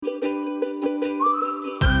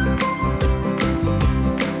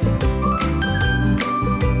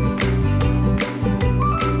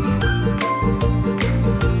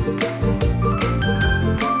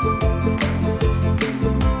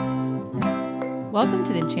Welcome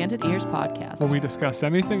to the Enchanted Ears podcast, where we discuss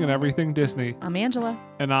anything and everything Disney. I'm Angela.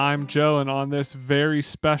 And I'm Joe, and on this very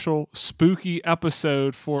special, spooky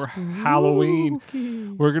episode for Halloween,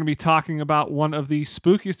 we're going to be talking about one of the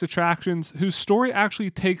spookiest attractions whose story actually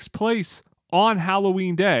takes place on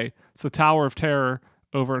Halloween Day. It's the Tower of Terror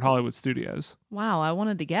over at Hollywood Studios. Wow, I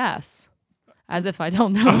wanted to guess. As if I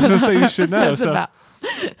don't know. I was going to say you should know. So, about.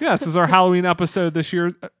 yeah, this is our Halloween episode this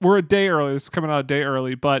year. We're a day early. It's coming out a day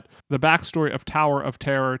early, but the backstory of Tower of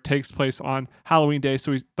Terror takes place on Halloween Day,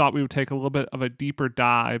 so we thought we would take a little bit of a deeper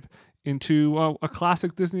dive into a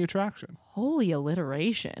classic Disney attraction. Holy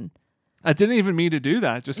alliteration. I didn't even mean to do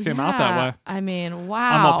that. It just came out that way. I mean,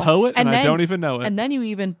 wow. I'm a poet, and I don't even know it. And then you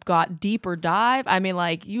even got deeper dive. I mean,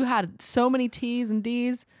 like, you had so many T's and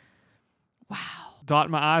D's. Wow.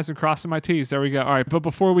 Dotting my I's and crossing my T's. There we go. All right, but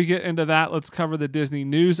before we get into that, let's cover the Disney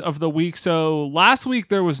news of the week. So last week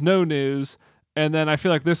there was no news, and then I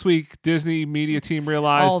feel like this week Disney media team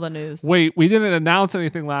realized, all the news. Wait, we didn't announce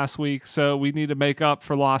anything last week, so we need to make up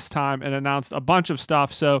for lost time and announced a bunch of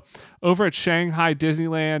stuff. So over at Shanghai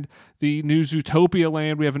Disneyland, the new Zootopia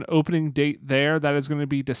Land, we have an opening date there. That is going to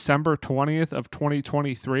be December 20th of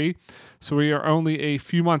 2023. So we are only a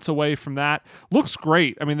few months away from that. Looks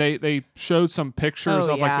great. I mean, they showed some pictures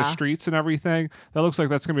of like the streets and everything. That looks like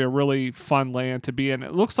that's going to be a really fun land to be in.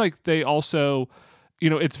 It looks like they also, you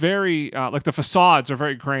know, it's very, like the facades are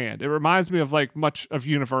very grand. It reminds me of like much of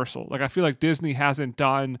Universal. Like I feel like Disney hasn't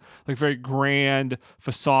done like very grand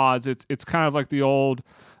facades. It's kind of like the old,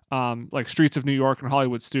 like Streets of New York and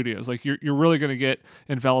Hollywood Studios. Like you're really going to get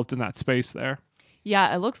enveloped in that space there.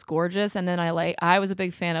 Yeah, it looks gorgeous. And then I was a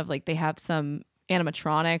big fan of like they have some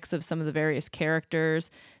animatronics of some of the various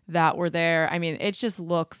characters that were there. I mean, it just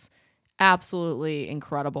looks absolutely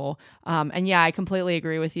incredible. And yeah, I completely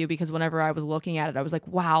agree with you because whenever I was looking at it, I was like,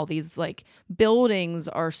 wow, these like buildings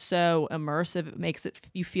are so immersive. It makes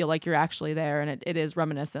you feel like you're actually there. And it is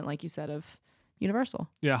reminiscent, like you said, of Universal.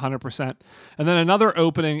 Yeah, 100%. And then another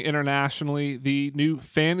opening internationally, the new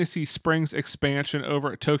Fantasy Springs expansion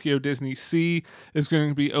over at Tokyo Disney Sea is going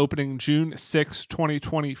to be opening June 6,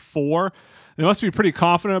 2024. They must be pretty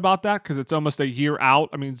confident about that because it's almost a year out.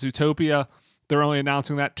 I mean, Zootopia, they're only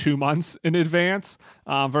announcing that 2 months in advance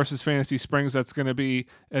versus Fantasy Springs, that's going to be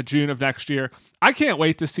June of next year. I can't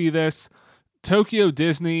wait to see this. Tokyo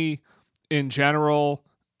Disney in general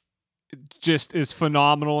just is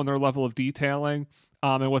phenomenal in their level of detailing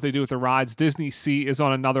and what they do with the rides. Disney Sea is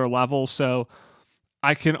on another level, so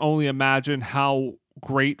I can only imagine how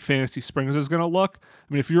great Fantasy Springs is going to look.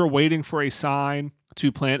 I mean, if you're waiting for a sign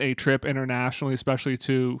to plan a trip internationally, especially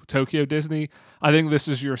to Tokyo Disney, I think this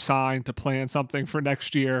is your sign to plan something for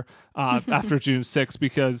next year after June 6th,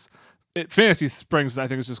 because Fantasy Springs, I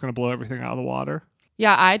think, is just going to blow everything out of the water.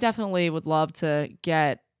 Yeah, I definitely would love to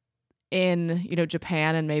get in,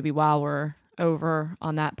 Japan, and maybe while we're over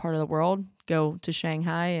on that part of the world, go to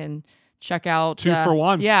Shanghai and check out 2 for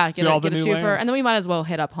 1. Yeah, get all the new twofer, and then we might as well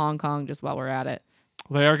hit up Hong Kong just while we're at it.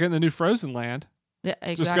 They are getting the new Frozen Land. Yeah,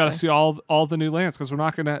 exactly. Just got to see all the new lands because we're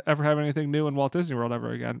not going to ever have anything new in Walt Disney World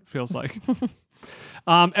ever again, feels like.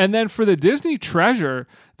 And then for the Disney Treasure,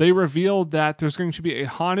 they revealed that there's going to be a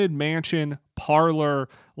Haunted Mansion parlor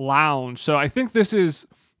lounge. So I think this is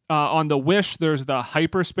on the Wish, there's the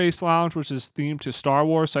Hyperspace Lounge, which is themed to Star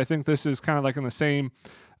Wars. So I think this is kind of like in the same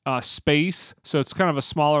space. So it's kind of a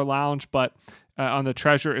smaller lounge, but on the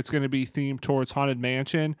Treasure, it's going to be themed towards Haunted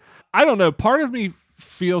Mansion. I don't know. Part of me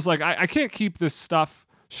feels like I can't keep this stuff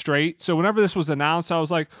straight. So whenever this was announced, I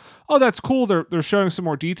was like, oh, that's cool. They're showing some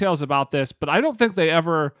more details about this, but I don't think they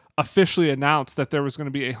ever officially announced that there was going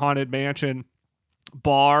to be a Haunted Mansion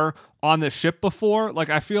bar on the ship before. Like,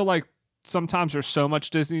 I feel like sometimes there's so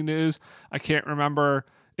much Disney news, I can't remember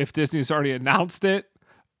if Disney's already announced it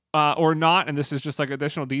or not, and this is just like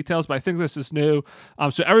additional details, but I think this is new.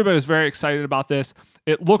 So everybody was very excited about this.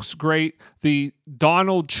 It looks great. The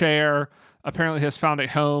Donald chair apparently has found a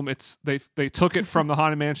home. They took it from the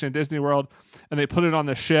Haunted Mansion in Disney World and they put it on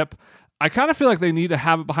the ship. I kind of feel like they need to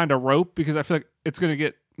have it behind a rope because I feel like it's going to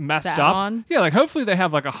get messed up. On. Yeah, like hopefully they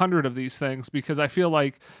have like 100 of these things because I feel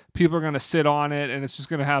like people are going to sit on it and it's just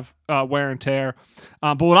going to have wear and tear.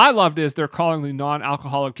 But what I loved is they're calling the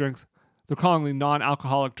non-alcoholic drinks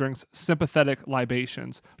sympathetic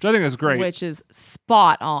libations, which I think is great. Which is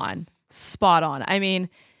spot on. I mean,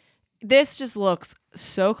 this just looks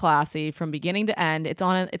so classy from beginning to end. It's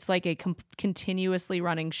like a continuously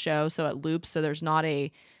running show, so it loops. So there's not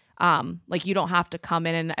a like you don't have to come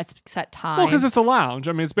in at set time. Well, because it's a lounge.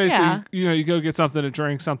 I mean, it's basically you go get something to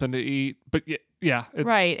drink, something to eat, but Yeah.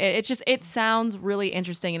 Right. It's just, it sounds really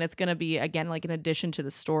interesting, and it's going to be, again, like an addition to the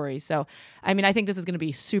story. So, I mean, I think this is going to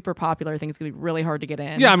be super popular. I think it's going to be really hard to get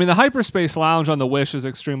in. Yeah, I mean, the Hyperspace Lounge on the Wish is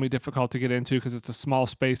extremely difficult to get into because it's a small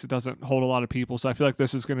space. It doesn't hold a lot of people. So I feel like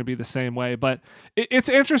this is going to be the same way. But it's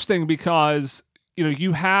interesting because, you know,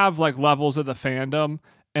 you have like levels of the fandom,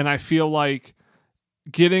 and I feel like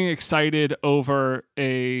getting excited over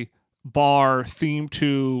a bar themed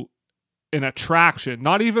to an attraction,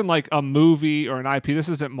 not even like a movie or an IP. This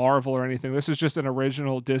isn't Marvel or anything. This is just an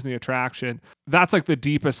original Disney attraction. That's like the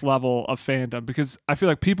deepest level of fandom, because I feel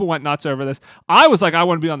like people went nuts over this. I was like, I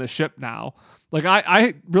want to be on the ship now. Like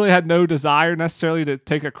I really had no desire necessarily to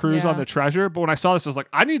take a cruise on the Treasure, but when I saw this, I was like,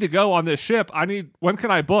 I need to go on this ship. When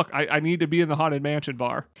can I book? I need to be in the Haunted Mansion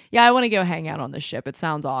bar. Yeah, I want to go hang out on the ship. It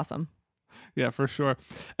sounds awesome. Yeah, for sure.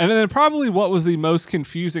 And then probably what was the most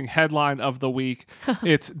confusing headline of the week,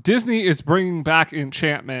 it's Disney is bringing back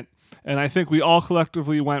Enchantment. And I think we all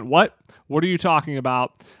collectively went, what? What are you talking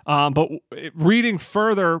about? But reading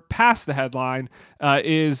further past the headline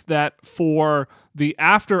is that for the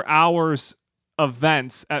after hours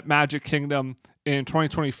events at Magic Kingdom in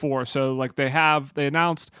 2024, so like they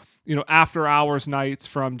announced, you know, after hours nights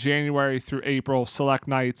from January through April, select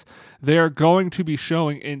nights, they're going to be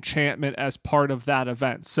showing Enchantment as part of that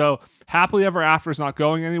event. So Happily Ever After is not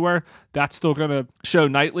going anywhere. That's still going to show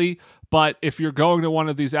nightly. But if you're going to one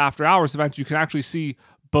of these after hours events, you can actually see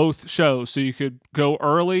both shows. So you could go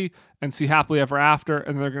early and see Happily Ever After,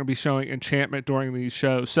 and they're going to be showing Enchantment during these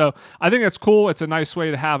shows. So I think that's cool. It's a nice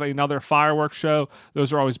way to have another fireworks show.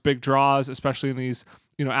 Those are always big draws, especially in these,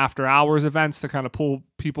 you know, after hours events, to kind of pull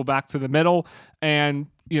people back to the middle. And,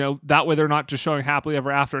 you know, that way they're not just showing Happily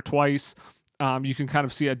Ever After twice. You can kind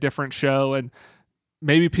of see a different show, and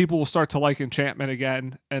maybe people will start to like Enchantment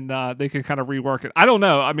again, and they can kind of rework it. I don't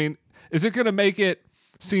know. I mean, is it going to make it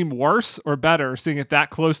seem worse or better seeing it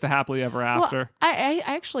that close to Happily Ever After? Well, I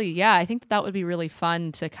actually, I think that would be really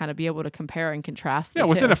fun to kind of be able to compare and contrast the two.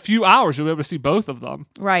 Within a few hours, you'll be able to see both of them.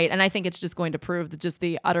 Right, and I think it's just going to prove just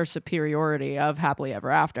the utter superiority of Happily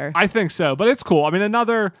Ever After. I think so, but it's cool. I mean,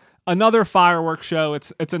 another fireworks show.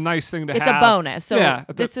 It's a nice thing to have. It's a bonus. So yeah,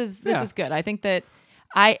 this is good. I think that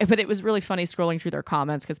but it was really funny scrolling through their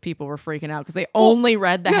comments because people were freaking out because they only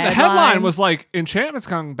read the headline. The headline was like, Enchantment's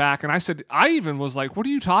coming back. And I even was like, what are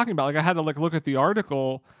you talking about? Like, I had to like look at the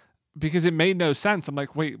article because it made no sense. I'm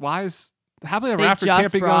like, wait, why is Happily Ever After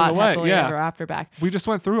can't be going away? Happily Ever After back. We just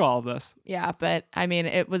went through all of this. Yeah, but I mean,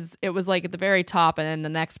 it was like at the very top, and then the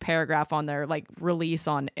next paragraph on their like release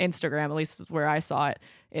on Instagram, at least where I saw it,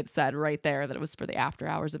 it said right there that it was for the after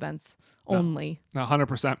hours events only.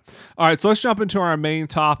 100%. All right, so let's jump into our main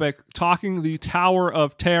topic, talking the Tower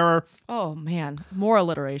of Terror. Oh man, more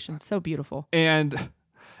alliteration, so beautiful. And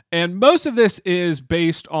most of this is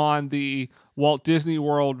based on the Walt Disney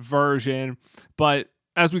World version, but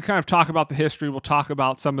as we kind of talk about the history, we'll talk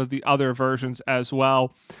about some of the other versions as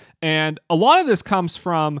well. And a lot of this comes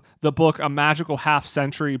from the book A Magical Half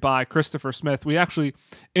Century by Christopher Smith. We actually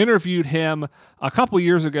interviewed him a couple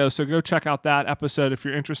years ago, so go check out that episode if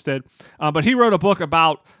you're interested. But he wrote a book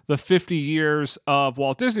about the 50 years of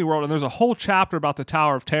Walt Disney World, and there's a whole chapter about the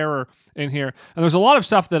Tower of Terror in here. And there's a lot of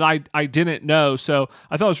stuff that I didn't know, so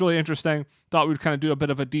I thought it was really interesting. Thought we'd kind of do a bit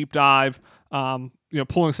of a deep dive,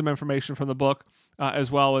 pulling some information from the book.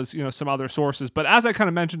 As well as, you know, some other sources. But as I kind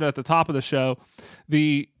of mentioned at the top of the show,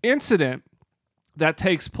 the incident that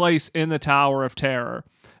takes place in the Tower of Terror.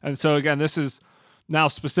 And so again, this is now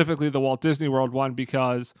specifically the Walt Disney World one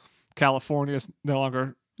because California is no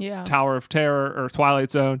longer Tower of Terror or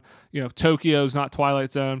Twilight Zone. You know, Tokyo's not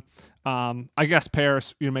Twilight Zone. I guess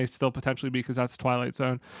Paris, may still potentially be because that's Twilight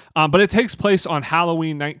Zone. But it takes place on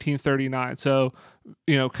Halloween 1939. So,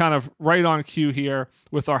 kind of right on cue here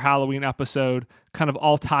with our Halloween episode, kind of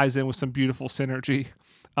all ties in with some beautiful synergy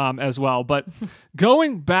as well. But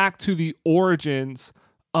going back to the origins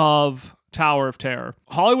of Tower of Terror,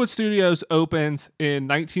 Hollywood Studios opens in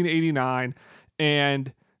 1989,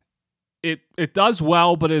 and it does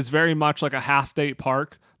well, but is very much like a half-date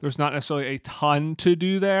park. There's not necessarily a ton to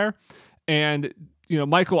do there. And,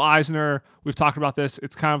 Michael Eisner, we've talked about this.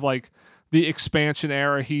 It's kind of like the expansion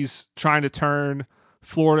era. He's trying to turn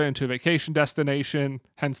Florida into a vacation destination,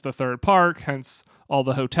 hence the third park, hence all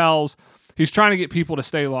the hotels. He's trying to get people to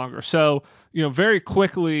stay longer. So, very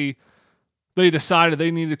quickly, they decided they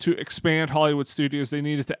needed to expand Hollywood Studios. They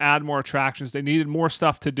needed to add more attractions. They needed more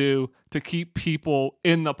stuff to do to keep people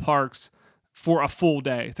in the parks for a full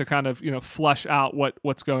day to kind of, flesh out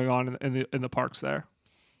what's going on in the parks there.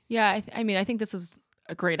 Yeah, I think this was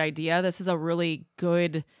a great idea. This is a really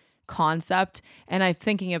good concept. And I'm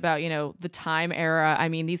thinking about, the time era. I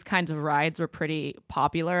mean, these kinds of rides were pretty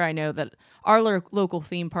popular. I know that our local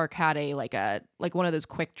theme park had like one of those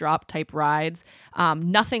quick drop type rides.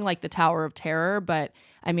 Nothing like the Tower of Terror, but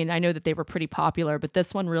I mean, I know that they were pretty popular, but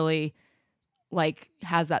this one really like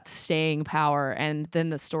has that staying power, and then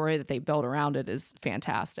the story that they built around it is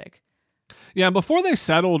fantastic. Yeah, and before they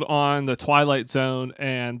settled on the Twilight Zone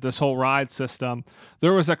and this whole ride system,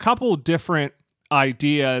 there was a couple different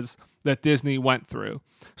ideas that Disney went through.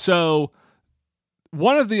 So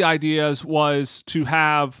one of the ideas was to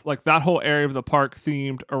have like that whole area of the park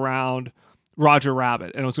themed around Roger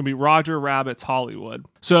Rabbit, and it was going to be Roger Rabbit's Hollywood.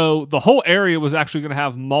 So the whole area was actually going to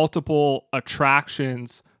have multiple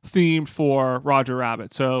attractions themed for Roger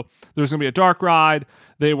Rabbit. So there's going to be a dark ride.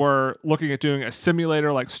 They were looking at doing a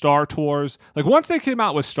simulator like Star Tours. Like once they came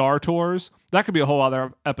out with Star Tours, that could be a whole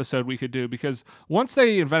other episode we could do, because once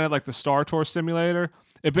they invented like the Star Tours simulator,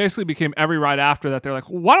 it basically became every ride after that. They're like,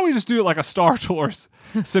 why don't we just do it like a Star Tours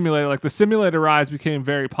simulator? Like the simulator rides became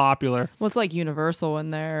very popular. Well, it's like Universal in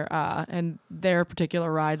their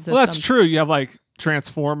particular ride system. Well, that's true. You have like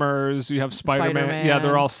Transformers, you have Spider-Man. Yeah,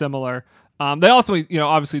 they're all similar. They ultimately,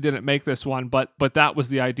 obviously didn't make this one, but that was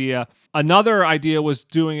the idea. Another idea was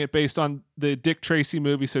doing it based on the Dick Tracy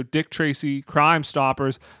movie, so Dick Tracy Crime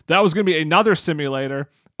Stoppers. That was going to be another simulator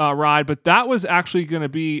ride, but that was actually going to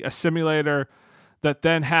be a simulator that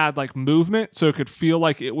then had like movement, so it could feel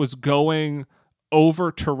like it was going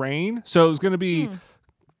over terrain. So it was going to be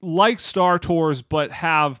like Star Tours, but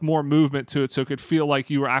have more movement to it, so it could feel like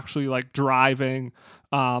you were actually like driving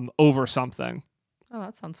over something. Oh,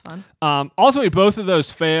 that sounds fun. Ultimately, both of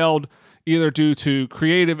those failed either due to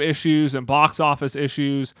creative issues and box office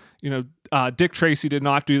issues. Dick Tracy did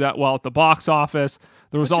not do that well at the box office.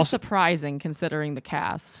 There was also surprising considering the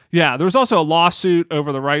cast. Yeah, there was also a lawsuit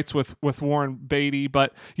over the rights with Warren Beatty.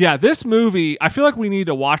 But yeah, this movie, I feel like we need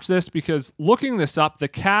to watch this, because looking this up, the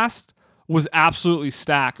cast was absolutely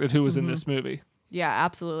stacked at who was in this movie. Yeah,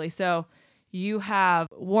 absolutely. So you have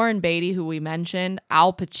Warren Beatty, who we mentioned,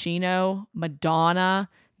 Al Pacino, Madonna,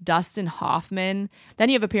 Dustin Hoffman. Then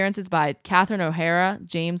you have appearances by Catherine O'Hara,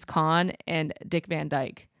 James Caan, and Dick Van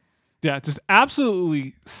Dyke. Yeah, just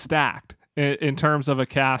absolutely stacked in terms of a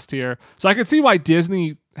cast here. So I could see why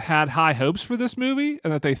Disney had high hopes for this movie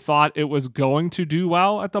and that they thought it was going to do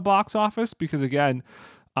well at the box office, because again,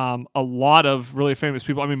 a lot of really famous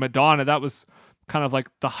people. I mean, Madonna, that was kind of like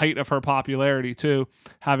the height of her popularity too,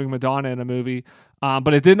 having Madonna in a movie.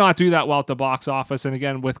 But it did not do that well at the box office. And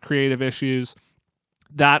again, with creative issues,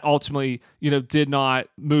 that ultimately, did not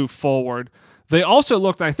move forward. They also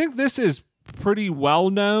looked, I think this is pretty well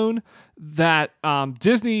known, that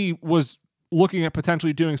Disney was looking at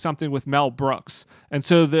potentially doing something with Mel Brooks. And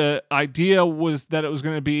so the idea was that it was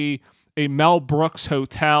going to be a Mel Brooks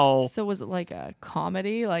hotel. So was it like a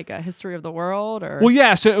comedy, like a History of the World, or? Well,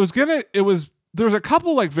 yeah. So there's a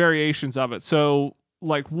couple like variations of it. So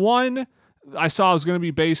like one I saw was going to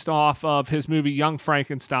be based off of his movie Young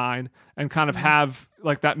Frankenstein and kind of have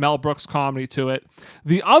like that Mel Brooks comedy to it.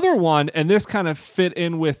 The other one, and this kind of fit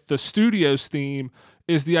in with the studio's theme,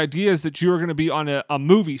 is the idea is that you are going to be on a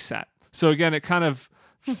movie set. So again, it kind of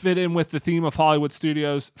fit in with the theme of Hollywood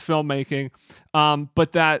Studios filmmaking,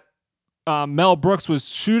 but that Mel Brooks was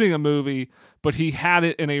shooting a movie, but he had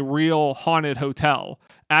it in a real haunted hotel.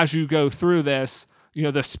 As you go through this,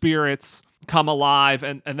 the spirits come alive,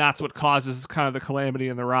 and that's what causes kind of the calamity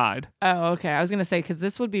in the ride. Oh, okay. I was going to say, because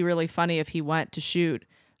this would be really funny if he went to shoot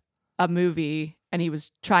a movie and he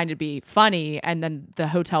was trying to be funny, and then the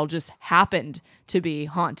hotel just happened to be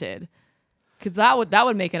haunted. Because that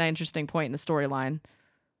would make an interesting point in the storyline.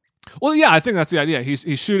 Well, yeah, I think that's the idea.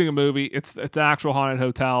 He's shooting a movie. It's an actual haunted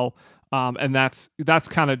hotel, and that's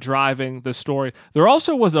kind of driving the story. There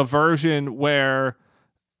also was a version where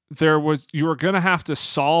you were going to have to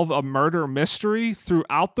solve a murder mystery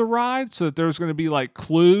throughout the ride, so that there's going to be like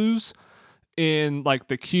clues in like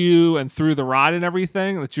the queue and through the ride and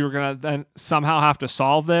everything, that you were going to then somehow have to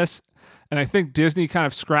solve this. And I think Disney kind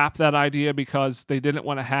of scrapped that idea because they didn't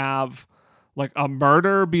want to have like a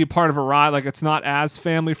murder be a part of a ride. Like it's not as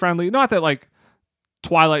family friendly. Not that like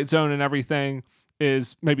Twilight Zone and everything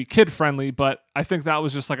is maybe kid friendly, but I think that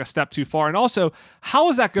was just like a step too far. And also, how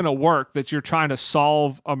is that going to work that you're trying to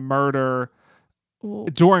solve a murder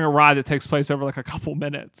during a ride that takes place over like a couple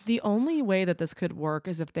minutes? The only way that this could work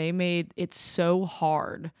is if they made it so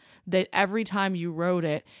hard that every time you rode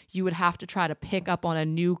it, you would have to try to pick up on a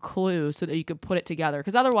new clue so that you could put it together.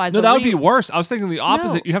 Because otherwise, no, that would be worse. I was thinking the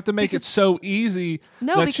opposite. No, you have to make it so easy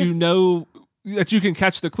that you can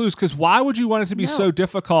catch the clues. Because why would you want it to be so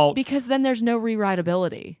difficult? Because then there's no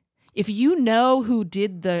rewritability. if you know who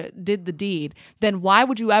did the deed, then why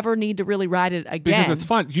would you ever need to really ride it again? Because it's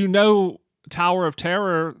fun. You know, Tower of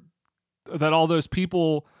Terror, that all those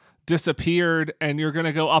people disappeared and you're going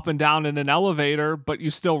to go up and down in an elevator, but you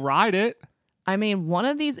still ride it. I mean, one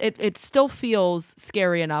of these, it still feels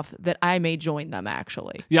scary enough that I may join them,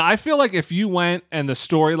 actually. Yeah, I feel like if you went and the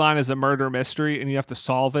storyline is a murder mystery and you have to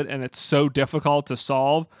solve it and it's so difficult to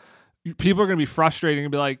solve, people are going to be frustrated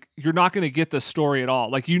and be like, you're not going to get the story at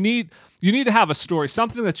all. Like, you need to have a story,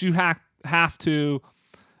 something that you have to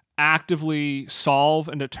actively solve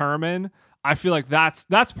and determine. I feel like that's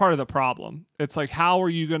part of the problem. It's like, how are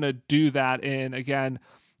you going to do that in, again,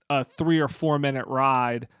 a 3 or 4 minute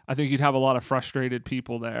ride? I think you'd have a lot of frustrated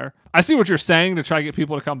people there. I see what you're saying to try to get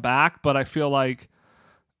people to come back, but I feel like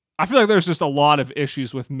there's just a lot of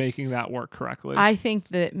issues with making that work correctly. I think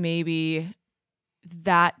that maybe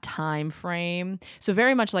that time frame, so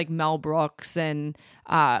very much like Mel Brooks, and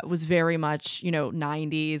was very much,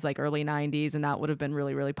 90s, like early 90s, and that would have been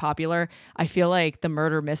really, really popular. I feel like the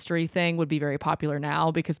murder mystery thing would be very popular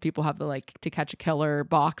now because people have the like To Catch a Killer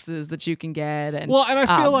boxes that you can get, and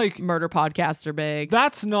I feel like murder podcasts are big.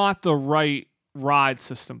 That's not the right ride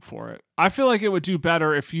system for it. I feel like it would do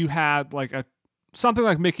better if you had like something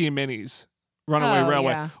like Mickey and Minnie's Runaway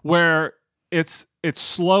Railway, yeah. where it's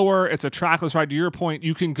slower, it's a trackless ride. To your point,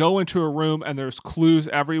 you can go into a room and there's clues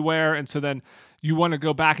everywhere, and so then you want to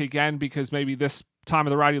go back again because maybe this time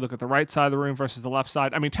of the ride you look at the right side of the room versus the left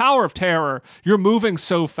side. I mean, Tower of Terror, you're moving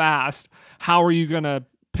so fast. How are you going to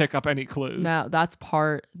pick up any clues? No,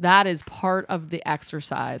 that is part of the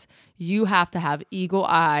exercise. You have to have eagle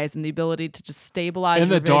eyes and the ability to just stabilize in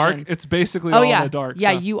your the dark. vision. It's basically all in the dark.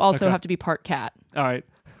 Yeah, so. you also Okay. have to be part cat. All right.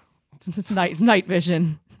 It's night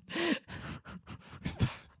vision.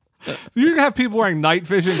 You're going to have people wearing night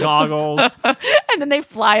vision goggles, And then they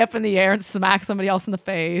fly up in the air and smack somebody else in the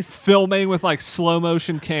face. filming with like slow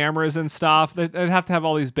motion cameras and stuff. They'd have to have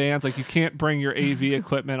all these bands. Like, you can't bring your AV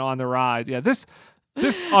equipment on the ride. Yeah, this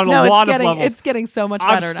on a lot of levels. It's getting so much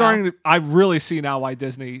better now. I really see now why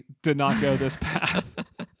Disney did not go this path.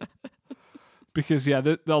 Because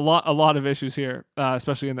a lot of issues here,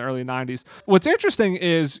 especially in the early 90s. What's interesting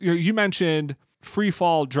is you mentioned free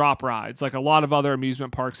fall drop rides, like a lot of other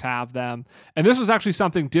amusement parks have them, and this was actually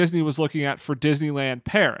something Disney was looking at for Disneyland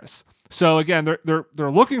Paris. So again, they're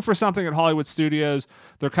looking for something at Hollywood Studios.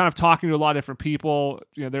 They're kind of talking to a lot of different people.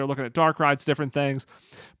 They're looking at dark rides, different things.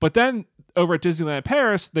 But then over at Disneyland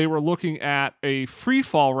Paris, they were looking at a free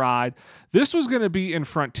fall ride. This was going to be in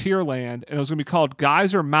Frontierland, and it was going to be called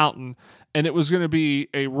Geyser Mountain, and it was going to be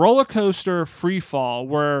a roller coaster free fall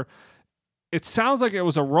where it sounds like it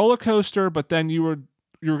was a roller coaster, but then you were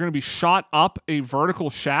going to be shot up a vertical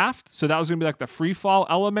shaft. So that was going to be like the free fall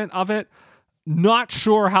element of it. Not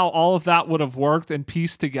sure how all of that would have worked and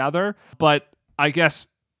pieced together, but I guess,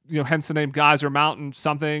 hence the name Geyser Mountain,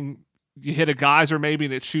 something you hit a geyser maybe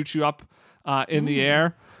and it shoots you up in the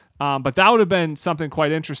air. But that would have been something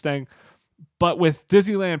quite interesting. But with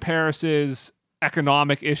Disneyland Paris's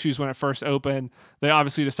economic issues when it first opened, they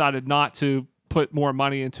obviously decided not to put more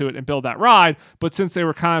money into it and build that ride. But since they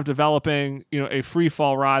were kind of developing, a free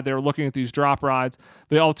fall ride, they were looking at these drop rides.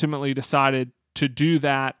 They ultimately decided to do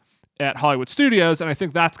that at Hollywood Studios. And I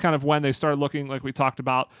think that's kind of when they started looking, like we talked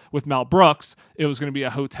about with Mel Brooks, it was going to be a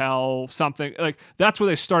hotel, something like that's where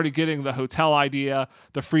they started getting the hotel idea,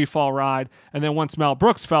 the free fall ride. And then once Mel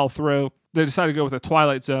Brooks fell through, they decided to go with the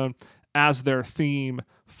Twilight Zone as their theme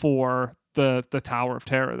for the Tower of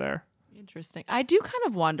Terror there. Interesting. I do kind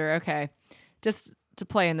of wonder, okay, just to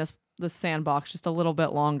play in this sandbox just a little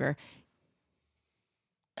bit longer.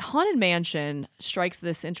 Haunted Mansion strikes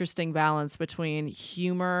this interesting balance between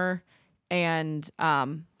humor and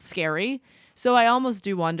scary. So I almost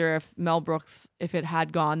do wonder if Mel Brooks, if it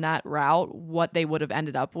had gone that route, what they would have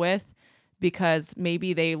ended up with. Because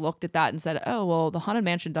maybe they looked at that and said, oh, well, the Haunted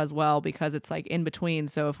Mansion does well because it's like in between.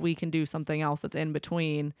 So if we can do something else that's in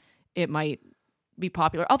between, it might be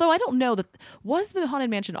popular. Although I don't know was the Haunted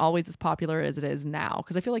Mansion always as popular as it is now?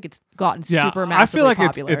 Because I feel like it's gotten super massively I feel like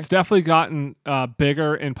popular. it's definitely gotten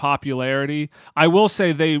bigger in popularity. I will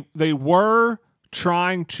say they were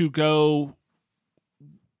trying to go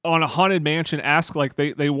on a Haunted Mansion-esque, like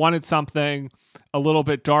they wanted something a little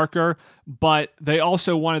bit darker, but they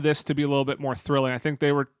also wanted this to be a little bit more thrilling. I think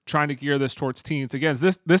they were trying to gear this towards teens. Again,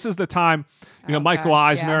 this is the time, Michael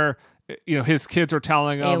Eisner, his kids are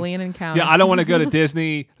telling him, Alien Encounter. yeah, I don't want to go to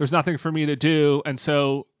Disney. There's nothing for me to do. And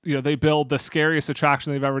so they build the scariest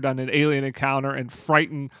attraction they've ever done, an alien encounter, and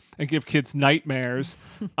frighten and give kids nightmares.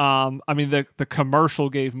 I mean, the commercial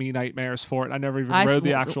gave me nightmares for it. I never even rode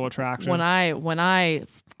the actual attraction. When I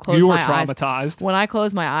close You were my eyes, traumatized. when I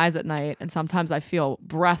close my eyes at night, and sometimes I feel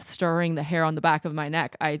breath stirring the hair on the back of my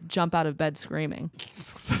neck, I jump out of bed screaming.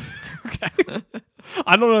 Okay.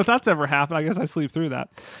 I don't know if that's ever happened. I guess I sleep through that.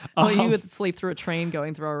 Well, you would sleep through a train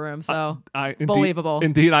going through a room, so believable.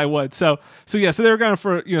 Indeed, I would. So yeah. So they were going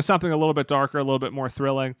for something a little bit darker, a little bit more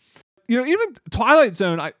thrilling. Even Twilight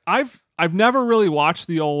Zone. I've never really watched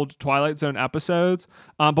the old Twilight Zone episodes,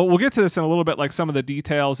 but we'll get to this in a little bit, like some of the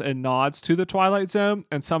details and nods to the Twilight Zone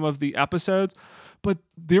and some of the episodes. But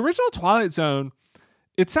the original Twilight Zone,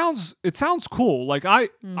 it sounds cool. Like I'm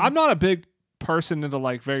not a big person into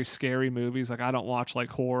like very scary movies. Like I don't watch like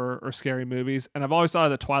horror or scary movies, and I've always thought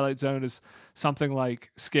of the Twilight Zone as something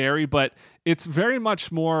like scary, but it's very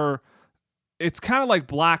much more, it's kind of like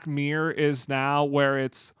Black Mirror is now, where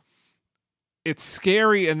it's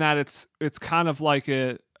scary in that it's kind of like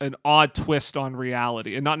an odd twist on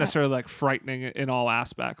reality and not necessarily like frightening in all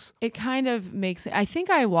aspects. It kind of makes it, I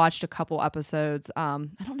think I watched a couple episodes. I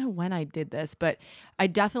don't know when I did this, but I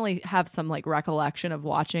definitely have some like recollection of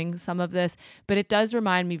watching some of this, but it does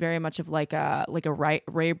remind me very much of like a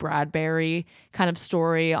Ray Bradbury kind of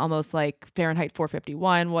story, almost like Fahrenheit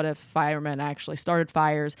 451. What if firemen actually started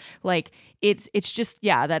fires? Like it's just,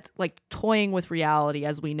 yeah, that's like toying with reality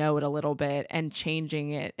as we know it a little bit and changing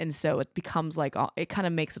it. And so it becomes like, it kind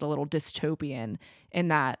of makes it a little dystopian in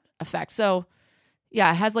that effect. So yeah,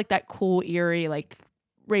 it has like that cool, eerie, like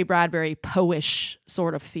Ray Bradbury Poe-ish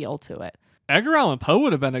sort of feel to it. Edgar Allan Poe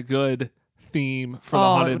would have been a good theme for the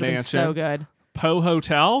Haunted Mansion. So good. Poe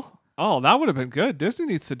Hotel. Oh, that would have been good. Disney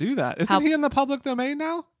needs to do that. Isn't he in the public domain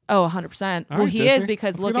now? Oh, 100%. Well, he Disney. is,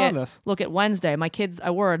 because Let's look at Wednesday. My kids, I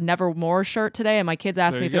wore a Nevermore shirt today, and my kids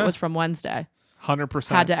asked me if it was from Wednesday. 100%.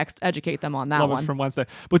 Had to educate them on that Love one. it from Wednesday.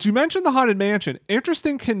 But you mentioned the Haunted Mansion.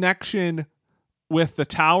 Interesting connection with the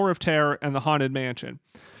Tower of Terror and the Haunted Mansion.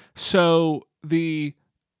 So the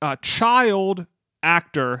child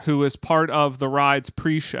actor who is part of the ride's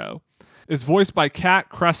pre-show is voiced by Kat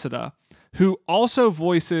Cressida, who also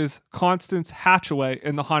voices Constance Hatchaway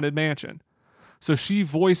in the Haunted Mansion. So she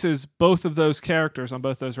voices both of those characters on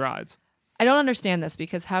both those rides. I don't understand this,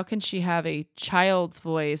 because how can she have a child's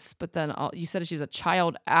voice, but then you said she's a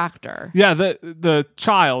child actor? Yeah, the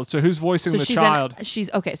child. So who's voicing the child? She's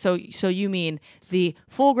okay. So you mean the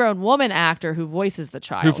full-grown woman actor who voices the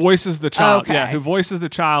child? Who voices the child? Okay. Yeah, who voices the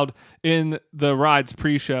child in the ride's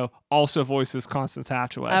pre-show also voices Constance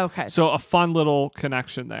Hatchaway. Okay. So a fun little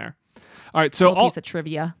connection there. All right. So little piece of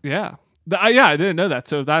trivia. Yeah. Yeah, I didn't know that.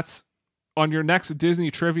 So that's on your next Disney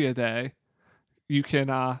Trivia Day. You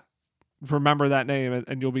can remember that name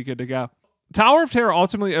and you'll be good to go. Tower of Terror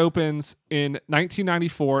ultimately opens in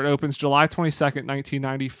 1994. It opens July 22nd,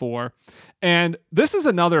 1994. And this is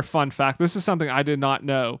another fun fact. This is something I did not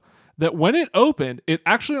know, that when it opened, it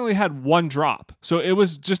actually only had one drop. So it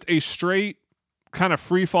was just a straight kind of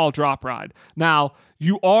free fall drop ride. Now,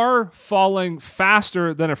 you are falling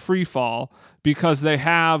faster than a free fall because they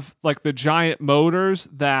have like the giant motors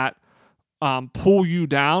that pull you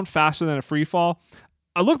down faster than a free fall.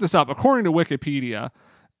 I looked this up. According to Wikipedia,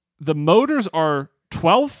 the motors are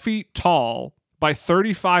 12 feet tall by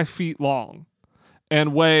 35 feet long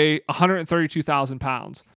and weigh 132,000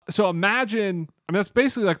 pounds. So imagine, I mean, that's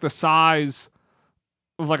basically like the size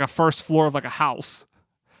of like a first floor of like a house.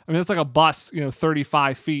 I mean, it's like a bus,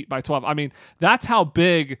 35 feet by 12. I mean, that's how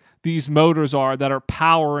big these motors are that are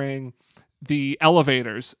powering the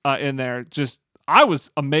elevators in there. I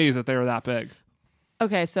was amazed that they were that big.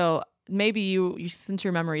 Okay, so maybe you since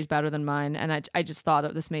your memory is better than mine, and I just thought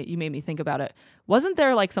of this. You made me think about it. Wasn't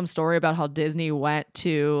there like some story about how Disney went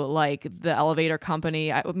to like the elevator company?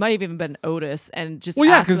 It might have even been Otis, and just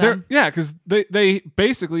because they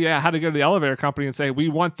basically had to go to the elevator company and say, we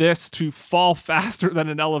want this to fall faster than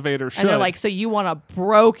an elevator should. And they're like, so you want a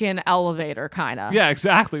broken elevator, kind of? Yeah,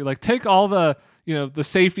 exactly. Like take all the the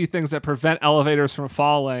safety things that prevent elevators from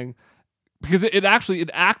falling. Because it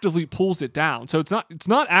actively pulls it down. So it's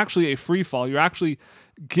not actually a free fall. You're actually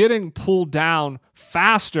getting pulled down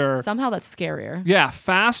faster. Somehow that's scarier. Yeah,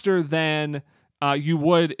 faster than you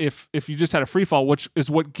would if you just had a free fall, which is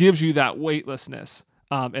what gives you that weightlessness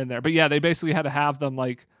in there. But yeah, they basically had to have them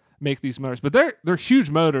like make these motors. But they're huge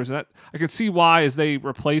motors, and I can see why as they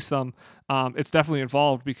replace them, it's definitely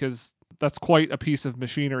involved because that's quite a piece of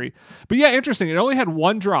machinery. But yeah, interesting. It only had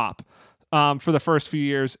one drop. For the first few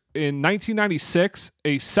years. In 1996,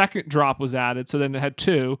 a second drop was added, so then it had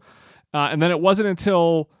two. And then it wasn't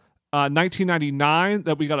until 1999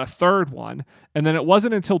 that we got a third one. And then it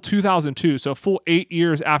wasn't until 2002, so a full 8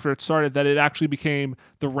 years after it started, that it actually became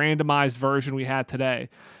the randomized version we had today.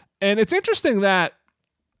 And it's interesting that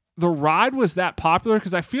the ride was that popular,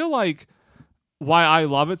 because I feel like why I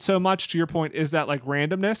love it so much, to your point, is that like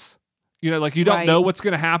randomness. You know, like you don't know what's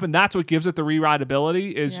going to happen. That's what gives it the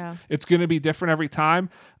re-rideability, is it's going to be different every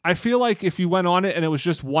time. I feel like if you went on it and it was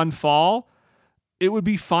just one fall, it would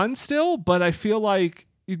be fun still, but I feel like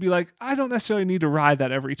you'd be like, I don't necessarily need to ride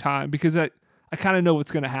that every time, because I kind of know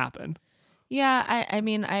what's going to happen. Yeah, I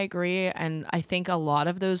mean, I agree. And I think a lot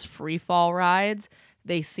of those free fall rides,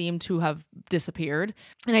 they seem to have disappeared.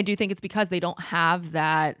 And I do think it's because they don't have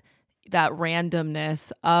that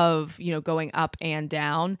randomness of, you know, going up and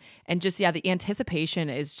down. And just, the anticipation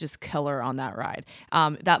is just killer on that ride.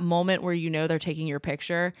 That moment where, you know, they're taking your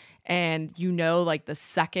picture, and you know, like the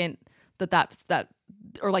second that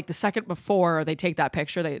or like the second before they take that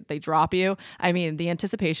picture, they drop you. I mean, the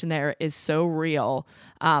anticipation there is so real.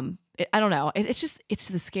 I don't know. It's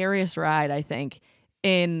the scariest ride, I think,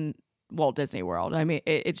 in Walt Disney World. I mean,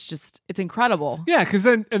 it's incredible. Yeah, because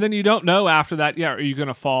then you don't know after that. Yeah, are you going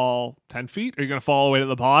to fall 10 feet? Are you going to fall all the way to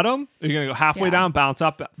the bottom? Are you going to go halfway down, bounce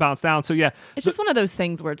up, bounce down? So yeah, it's just one of those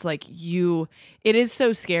things where it's like it is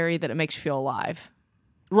so scary that it makes you feel alive.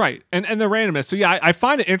 Right, and the randomness. So yeah, I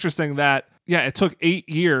find it interesting that it took 8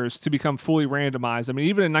 years to become fully randomized. I mean,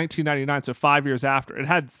 even in 1999, so 5 years after, it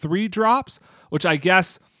had 3 drops, which I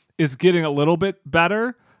guess is getting a little bit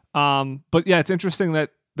better. But yeah, it's interesting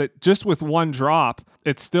that just with one drop,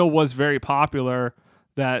 it still was very popular.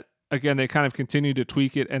 That again, they kind of continued to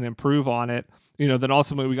tweak it and improve on it. You know, then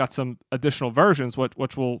ultimately we got some additional versions,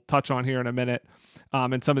 which we'll touch on here in a minute,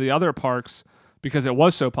 in some of the other parks, because it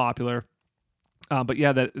was so popular. But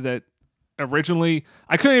yeah, that originally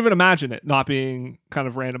I couldn't even imagine it not being kind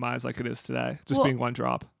of randomized like it is today, just being one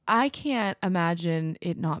drop. I can't imagine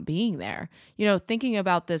it not being there. You know, thinking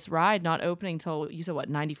about this ride not opening till, you said what,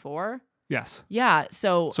 94? Yes. Yeah.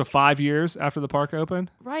 So 5 years after the park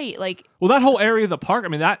opened. Right. Like, well, that whole area of the park, I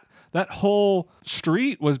mean, that whole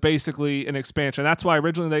street was basically an expansion. That's why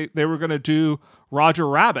originally they were going to do Roger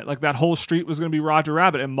Rabbit. Like that whole street was going to be Roger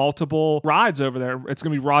Rabbit, and multiple rides over there. It's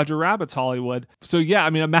going to be Roger Rabbit's Hollywood. So yeah, I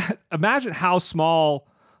mean, imagine how small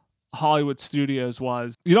Hollywood Studios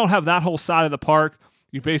was. You don't have that whole side of the park.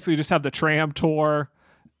 You basically just have the tram tour.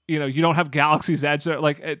 You know, you don't have Galaxy's Edge there.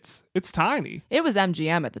 Like it's tiny. It was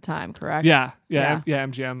MGM at the time, correct? Yeah,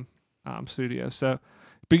 MGM Studios. So,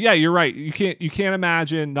 but yeah, you're right. You can't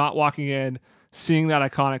imagine not walking in, seeing that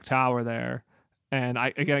iconic tower there, and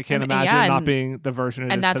I can't imagine not being the version it is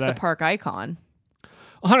today. And that's the park icon.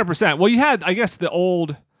 100%. Well, you had, I guess,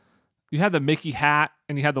 you had the Mickey hat,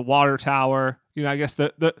 and you had the water tower. You know, I guess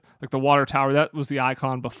the water tower, that was the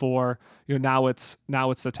icon before. You know,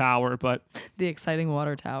 now it's the tower, but the exciting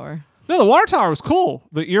water tower. No, the water tower was cool.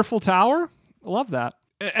 The Earful Tower, I love that.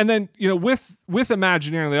 And then, you know, with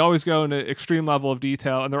Imagineering, they always go into extreme level of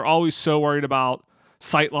detail, and they're always so worried about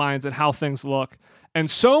sight lines and how things look. And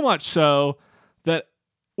so much so that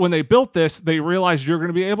when they built this, they realized you're going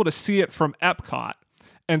to be able to see it from Epcot.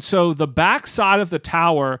 And so the back side of the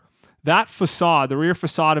tower, that facade, the rear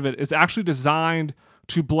facade of it, is actually designed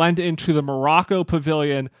to blend into the Morocco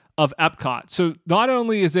Pavilion of Epcot. So not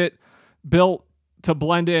only is it built to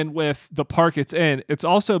blend in with the park it's in, it's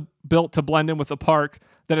also built to blend in with the park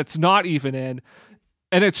that it's not even in.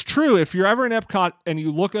 And it's true, if you're ever in Epcot and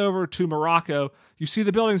you look over to Morocco, you see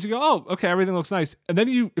the buildings, you go, oh, okay, everything looks nice. And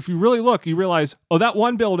then if you really look, you realize, oh, that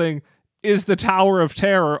one building is the Tower of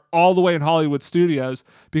Terror all the way in Hollywood Studios,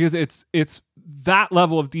 because it's that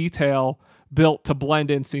level of detail built to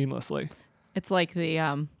blend in seamlessly. It's like the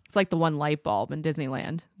one light bulb in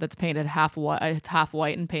Disneyland that's painted half white. It's half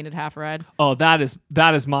white and painted half red. Oh, that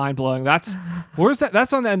is mind blowing. That's where's that?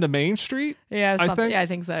 That's on the end of Main Street. Yeah, I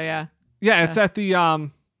think so. Yeah. Yeah, it's at the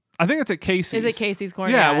I think it's at Casey's. Is it Casey's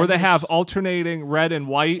Corner? Yeah, where they have alternating red and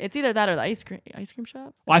white. It's either that or the ice cream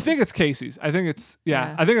shop. Well, I think it's Casey's. I think it's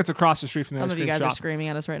I think it's across the street from the ice cream shop. Some of you guys are screaming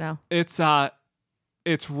at us right now.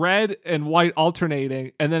 It's red and white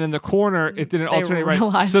alternating, and then in the corner it didn't alternate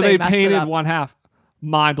right, so they painted one half.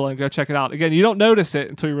 Mind blowing. Go check it out. Again, you don't notice it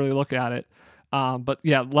until you really look at it. But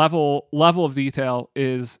yeah, level of detail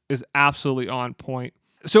is absolutely on point.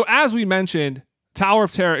 So as we mentioned, Tower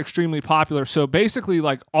of Terror, extremely popular. So basically,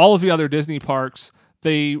 like all of the other Disney parks,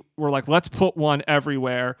 they were like, let's put one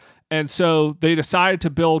everywhere. And so they decided to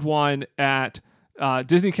build one at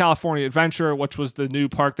Disney California Adventure, which was the new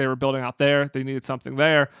park they were building out there. They needed something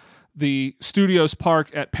there. The Studios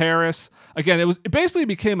Park at Paris. Again, it basically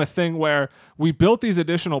became a thing where we built these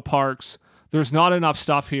additional parks. There's not enough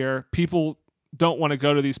stuff here. People don't want to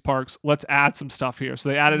go to these parks. Let's add some stuff here. So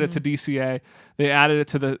they added it to DCA. They added it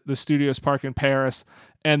to the Studios Park in Paris.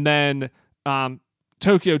 And then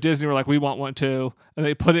Tokyo Disney were like, we want one too. And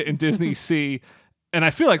they put it in Disney Sea. And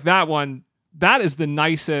I feel like that is the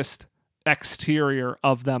nicest exterior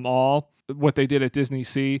of them all, what they did at Disney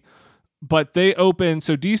Sea. But they opened,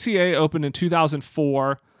 so DCA opened in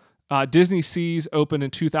 2004. Disney Seas opened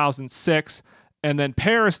in 2006. And then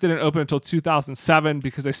Paris didn't open until 2007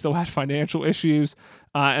 because they still had financial issues,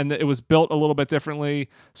 and it was built a little bit differently,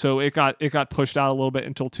 so it got pushed out a little bit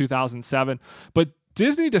until 2007. But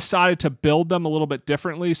Disney decided to build them a little bit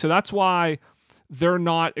differently, so that's why they're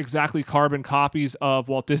not exactly carbon copies of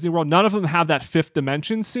Walt Disney World. None of them have that fifth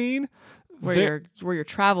dimension scene where you're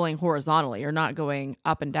traveling horizontally. You're not going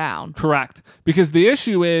up and down. Correct, because the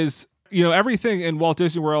issue is, everything in Walt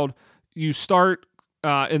Disney World, you start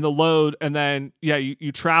in the load, and then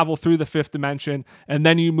you travel through the fifth dimension, and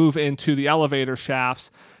then you move into the elevator shafts.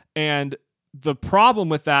 And the problem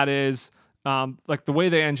with that is, like the way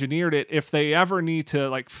they engineered it, if they ever need to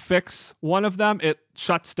like fix one of them, it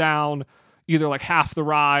shuts down either like half the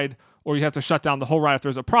ride, or you have to shut down the whole ride if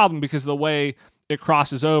there's a problem because of the way it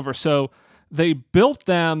crosses over. So they built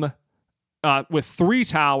them with 3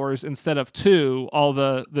 towers instead of 2, all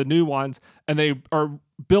the new ones, and they are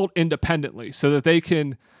built independently so that they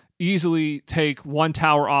can easily take 1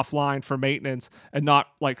 tower offline for maintenance and not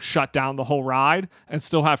like shut down the whole ride and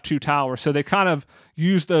still have 2 towers. So they kind of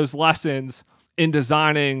use those lessons in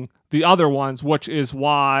designing the other ones, which is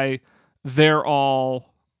why they're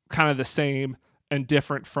all kind of the same and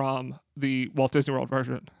different from the Walt Disney World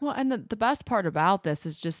version. Well, and the best part about this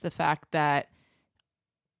is just the fact that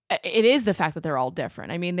they're all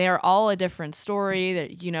different. I mean, they're all a different story.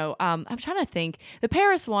 That I'm trying to think. The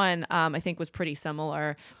Paris one, I think, was pretty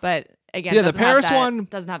similar, but again, the Paris one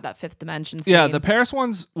doesn't have that fifth dimension scene. Yeah, the Paris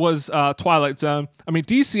one's was Twilight Zone. I mean,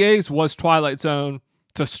 DCA's was Twilight Zone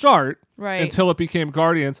to start, right, until it became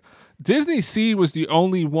Guardians. Disney Sea was the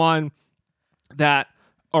only one that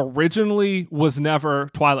originally was never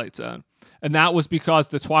Twilight Zone, and that was because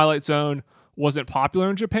the Twilight Zone wasn't popular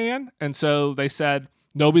in Japan, and so they said,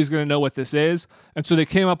 nobody's going to know what this is. And so they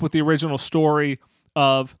came up with the original story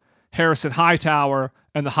of Harrison Hightower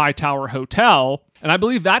and the Hightower Hotel. And I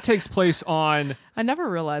believe that takes place on... I never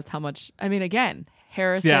realized how much... I mean, again,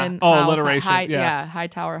 Harrison... Yeah, all alliteration.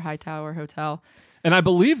 Hightower Hotel. And I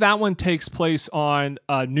believe that one takes place on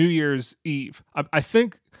New Year's Eve. I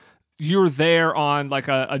think you're there on like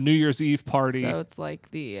a New Year's Eve party. So it's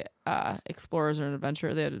like the Explorers and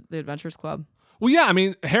Adventure, the Adventurers Club. Well, yeah, I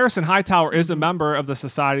mean, Harrison Hightower is a member of the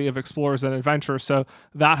Society of Explorers and Adventurers, so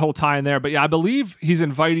that whole tie in there. But yeah, I believe he's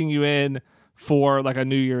inviting you in for like a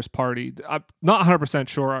New Year's party. I'm not 100%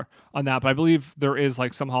 sure on that, but I believe there is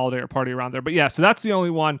like some holiday or party around there. But yeah, so that's the only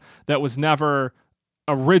one that was never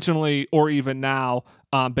originally or even now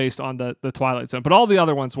based on the Twilight Zone. But all the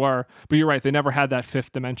other ones were. But you're right, they never had that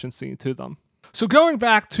fifth dimension scene to them. So going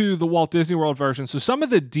back to the Walt Disney World version, so some of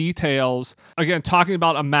the details, again, talking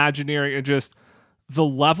about Imagineering and just the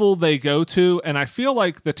level they go to, and I feel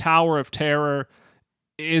like the Tower of Terror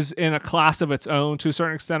is in a class of its own to a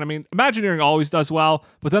certain extent. I mean, Imagineering always does well,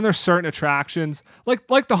 but then there's certain attractions like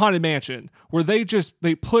the Haunted Mansion where they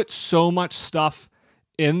put so much stuff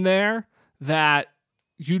in there that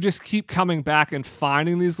you just keep coming back and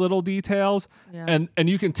finding these little details. Yeah. And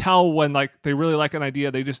you can tell when like they really like an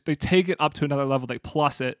idea, they take it up to another level, they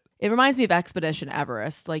plus it. It reminds me of Expedition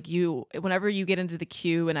Everest. Like whenever you get into the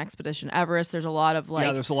queue in Expedition Everest, there's a lot of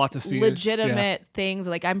like there's a lot to see. Legitimate things.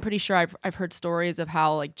 Like I'm pretty sure I've heard stories of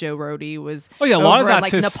how like Joe Rohde was. Oh yeah, a lot of that's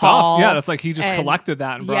like his Nepal, stuff. Yeah, that's like he just collected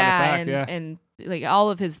that and brought it back. And like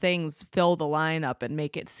all of his things fill the lineup and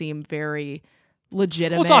make it seem very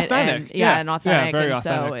legitimate. Well, it's authentic. And authentic. Very and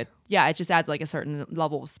authentic. So it just adds like a certain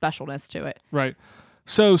level of specialness to it. Right.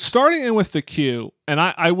 So starting in with the queue, and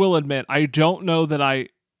I will admit I don't know that I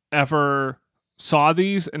ever saw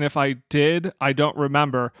these, and if I did, I don't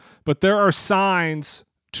remember, but there are signs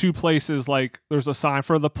to places, like there's a sign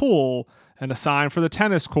for the pool and a sign for the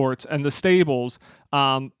tennis courts and the stables.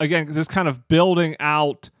 Again, just kind of building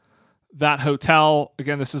out that hotel.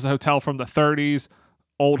 Again, this is a hotel from the 30s,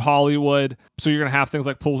 old Hollywood, so you're gonna have things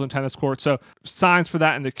like pools and tennis courts. So signs for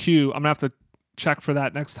that in the queue. I'm gonna have to check for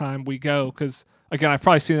that next time we go, because again, I've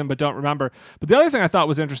probably seen them but don't remember. But the other thing I thought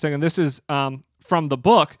was interesting, and this is from the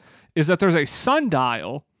book, is that there's a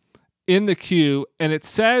sundial in the queue, and it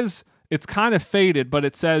says, it's kind of faded, but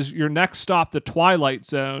it says your next stop, the Twilight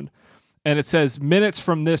Zone, and it says minutes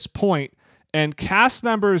from this point, and cast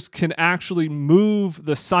members can actually move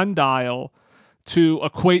the sundial to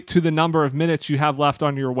equate to the number of minutes you have left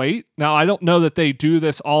on your wait. Now, I don't know that they do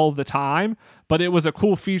this all the time, but it was a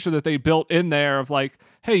cool feature that they built in there of like,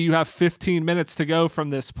 hey, you have 15 minutes to go from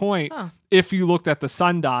this point if you looked at the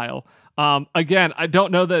sundial. Again, I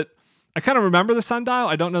don't know that I kind of remember the sundial.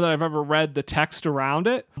 I don't know that I've ever read the text around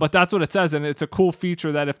it, but that's what it says. And it's a cool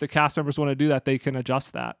feature that if the cast members want to do that, they can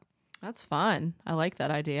adjust that. That's fun. I like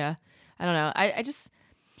that idea. I don't know. I just,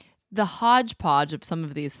 the hodgepodge of some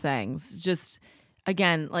of these things, just,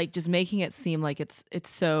 again, like just making it seem like it's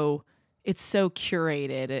so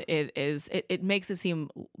curated. It makes it seem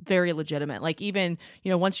very legitimate. Like even,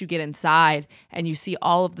 once you get inside and you see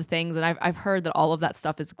all of the things, and I've heard that all of that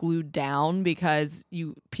stuff is glued down because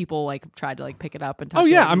people like tried to like pick it up and touch it. Oh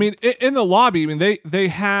yeah. I mean, in the lobby, I mean, they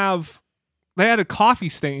added coffee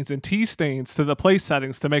stains and tea stains to the place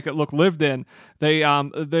settings to make it look lived in. They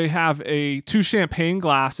have two champagne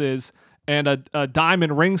glasses and a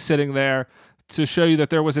diamond ring sitting there to show you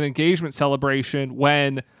that there was an engagement celebration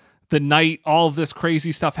when the night all of this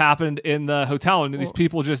crazy stuff happened in the hotel, and these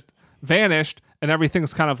people just vanished and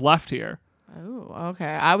everything's kind of left here. Oh, okay.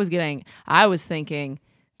 I was thinking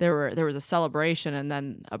there was a celebration and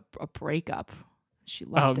then a breakup. She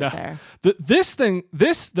left it there.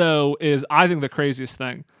 This though is, I think, the craziest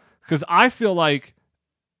thing, because I feel like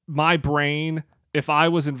my brain, if I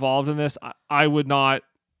was involved in this, I would not.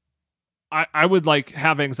 I would like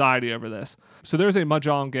have anxiety over this. So there's a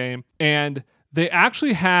Mahjong game, and they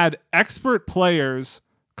actually had expert players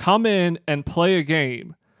come in and play a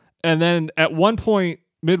game, and then at one point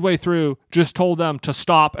midway through just told them to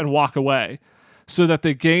stop and walk away so that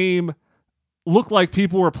the game looked like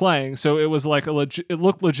people were playing. So it was like it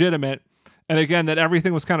looked legitimate. And again, that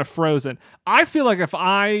everything was kind of frozen. I feel like if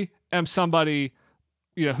I am somebody,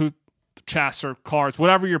 who chess or cards,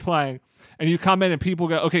 whatever you're playing, and you come in and people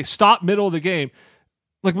go, okay, stop middle of the game.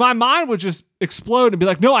 Like my mind would just explode and be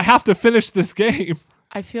like, no, I have to finish this game.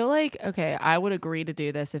 I feel like, okay, I would agree to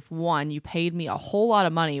do this if one, you paid me a whole lot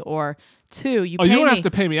of money, or two, you don't have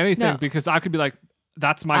to pay me anything, because I could be like,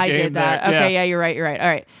 that's my game. I did that. There. Okay, yeah, you're right. All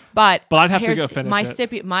right. But I'd have to go finish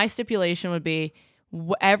it. My stipulation would be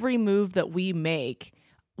every move that we make,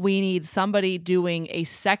 we need somebody doing a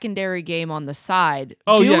secondary game on the side,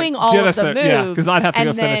 doing all of the moves. Yeah, because I'd have to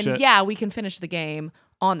go finish it. Yeah, we can finish the game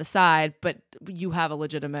on the side, but you have a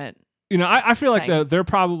legitimate. I feel like they're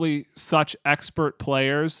probably such expert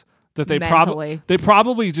players that they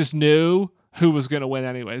probably just knew who was going to win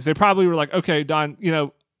anyways. They probably were like, okay, done.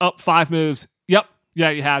 Up 5 moves. Yep. Yeah,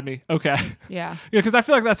 you had me. Okay. Yeah. Because I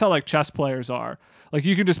feel like that's how like chess players are. Like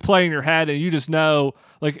you can just play in your head and you just know,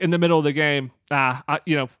 like in the middle of the game,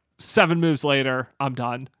 7 moves later, I'm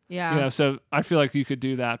done. Yeah. So I feel like you could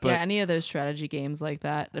do that. But yeah, any of those strategy games like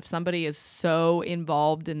that, if somebody is so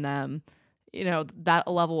involved in them, that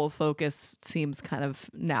level of focus seems kind of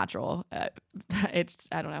natural. I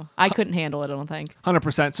don't know. I couldn't handle it, I don't think.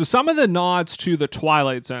 100%. So some of the nods to the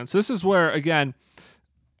Twilight Zone. So this is where, again,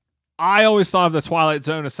 I always thought of the Twilight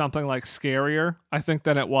Zone as something like scarier, I think,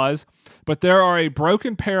 than it was. But there are a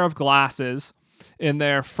broken pair of glasses in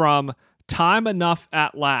there from Time Enough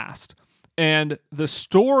at Last. And the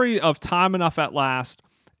story of Time Enough at Last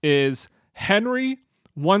is Henry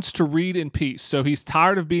wants to read in peace. So he's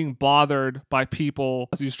tired of being bothered by people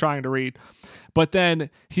as he's trying to read. But then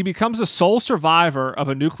he becomes a sole survivor of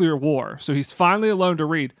a nuclear war. So he's finally alone to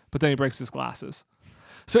read, but then he breaks his glasses.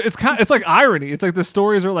 So it's like irony. It's like the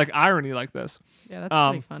stories are like irony like this. Yeah, that's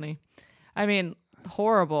pretty funny. I mean,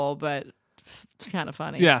 horrible, but kind of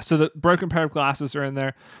funny. Yeah, so the broken pair of glasses are in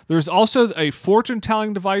there. There's also a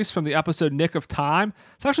fortune-telling device from the episode Nick of Time.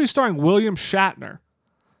 It's actually starring William Shatner.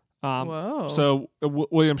 Whoa. So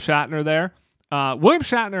William Shatner there. William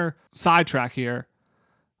Shatner, sidetrack here,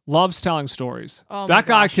 loves telling stories. Oh that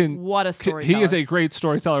my guy gosh, what a storyteller. He is a great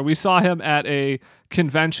storyteller. We saw him at a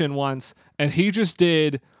convention once, and he just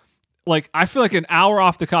did, like, I feel like an hour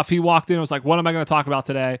off the cuff. He walked in and was like, what am I going to talk about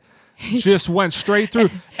today? Just went straight through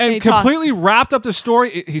and completely wrapped up the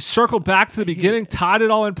story. He circled back to the beginning, tied it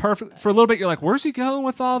all in perfect. For a little bit, you're like, where's he going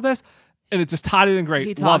with all this? And it just tied it in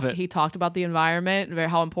great. Love it. He talked about the environment,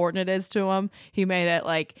 how important it is to him. He made it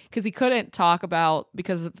like, because he couldn't talk about,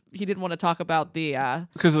 he didn't want to talk about the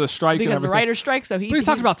because of the strike, because of the writer's strike. So he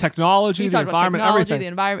talked about technology, the environment, everything. The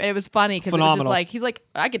environment. It was funny because it was just like, he's like,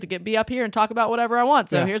 I get to be up here and talk about whatever I want.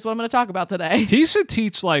 So here's what I'm going to talk about today. He should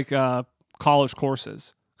teach like college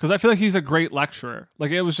courses, because I feel like he's a great lecturer.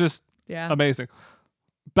 Like it was just amazing.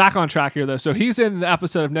 Back on track here though. So he's in the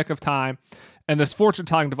episode of Nick of Time. And this fortune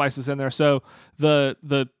telling device is in there. So the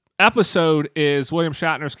episode is William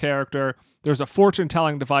Shatner's character. There's a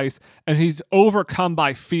fortune-telling device, and he's overcome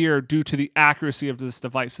by fear due to the accuracy of this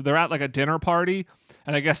device. So they're at like a dinner party,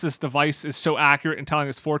 and I guess this device is so accurate in telling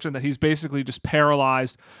his fortune that he's basically just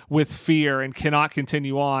paralyzed with fear and cannot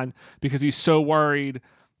continue on because he's so worried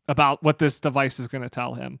about what this device is going to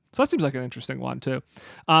tell him. So that seems like an interesting one too.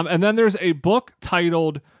 And then there's a book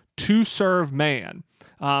titled To Serve Man.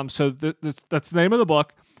 So that's the name of the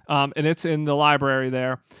book. And it's in the library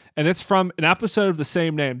there. And it's from an episode of the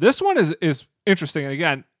same name. This one is interesting. And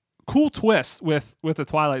again, cool twist with the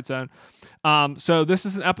Twilight Zone. So this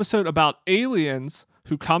is an episode about aliens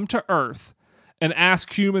who come to Earth and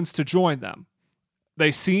ask humans to join them.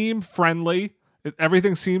 They seem friendly.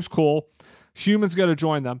 Everything seems cool. Humans go to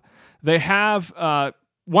join them. They have,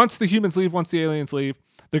 once the humans leave, once the aliens leave,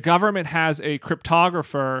 the government has a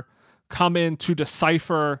cryptographer come in to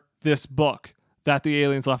decipher this book that the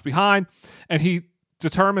aliens left behind. And he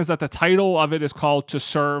determines that the title of it is called To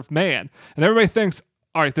Serve Man. And everybody thinks,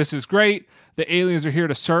 all right, this is great. The aliens are here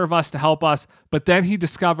to serve us, to help us. But then he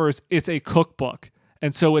discovers it's a cookbook.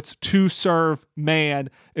 And so it's To Serve Man.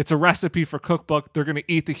 It's a recipe for cookbook. They're going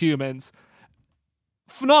to eat the humans.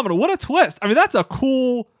 Phenomenal. What a twist. I mean, that's a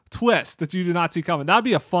cool twist that you did not see coming. That'd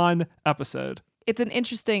be a fun episode. It's an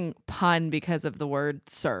interesting pun because of the word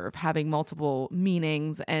serve having multiple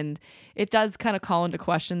meanings, and it does kind of call into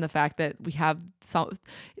question the fact that we have so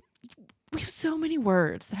many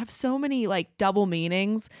words that have so many like double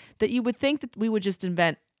meanings that you would think that we would just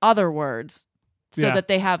invent other words so that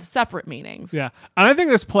they have separate meanings. Yeah. And I think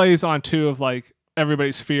this plays on too of like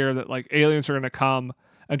everybody's fear that like aliens are going to come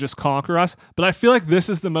and just conquer us. But I feel like this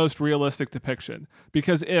is the most realistic depiction,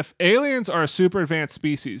 because if aliens are a super advanced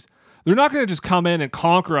species, they're not going to just come in and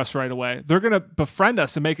conquer us right away. They're going to befriend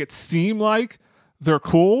us and make it seem like they're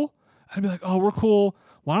cool. And be like, oh, we're cool.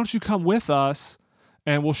 Why don't you come with us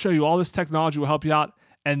and we'll show you all this technology. We'll help you out.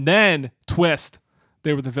 And then twist,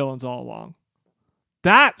 they were the villains all along.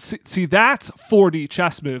 That's 4D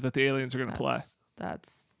chess move that the aliens are going to play.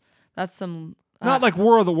 That's some... Not like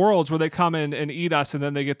War of the Worlds where they come in and eat us and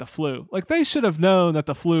then they get the flu. Like they should have known that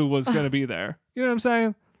the flu was going to be there. You know what I'm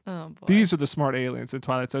saying? Oh, boy. These are the smart aliens in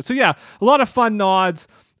Twilight Zone. So yeah, a lot of fun nods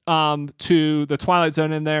to the Twilight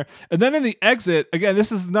Zone in there. And then in the exit, again,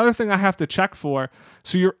 this is another thing I have to check for.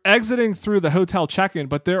 So you're exiting through the hotel check-in,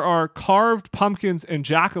 but there are carved pumpkins and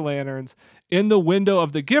jack-o'-lanterns in the window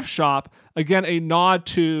of the gift shop. Again, a nod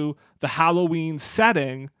to the Halloween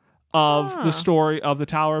setting of the story of the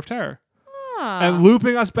Tower of Terror. And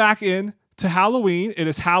looping us back in to Halloween. It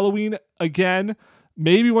is Halloween again.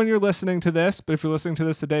 Maybe when you're listening to this, but if you're listening to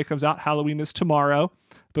this the day it comes out, Halloween is tomorrow.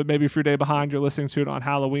 But maybe if you're a day behind, you're listening to it on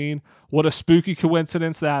Halloween. What a spooky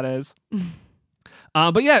coincidence that is.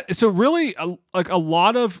 But yeah, so really a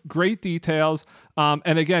lot of great details.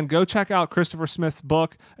 And again, go check out Christopher Smith's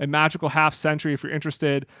book, A Magical Half Century, if you're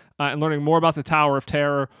interested in learning more about the Tower of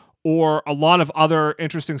Terror, or a lot of other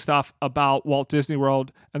interesting stuff about Walt Disney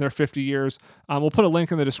World and their 50 years. We'll put a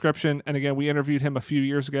link in the description. And again, we interviewed him a few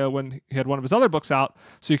years ago when he had one of his other books out,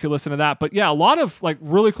 so you can listen to that. But yeah, a lot of like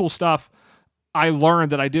really cool stuff I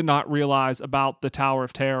learned that I did not realize about the Tower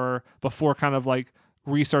of Terror before kind of like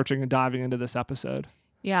researching and diving into this episode.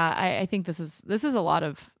 Yeah, I think this is a lot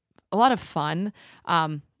of fun.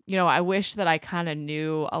 You know, I wish that I kind of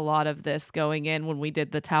knew a lot of this going in when we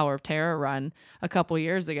did the Tower of Terror run a couple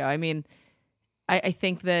years ago. I mean, I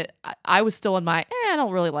think that I was still in my, I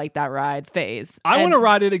don't really like that ride phase. I want to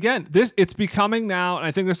ride it again. It's becoming now, and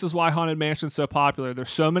I think this is why Haunted Mansion's so popular. There's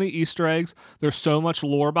so many Easter eggs. There's so much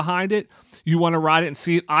lore behind it. You want to ride it and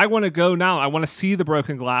see it. I want to go now. I want to see the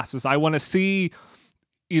broken glasses. I want to see,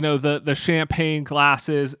 you know, the champagne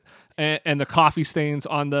glasses and the coffee stains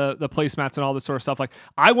on the placemats and all this sort of stuff. Like,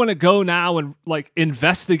 I want to go now and like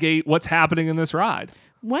investigate what's happening in this ride.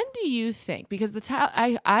 When do you think? Because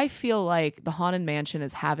I feel like the Haunted Mansion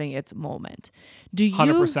is having its moment. Do you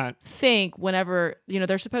 100%. Think whenever, you know,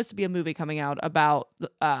 there's supposed to be a movie coming out about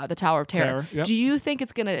the Tower of Terror. Yep. Do you think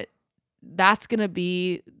that's gonna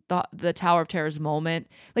be the Tower of Terror's moment?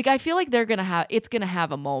 Like, I feel like it's gonna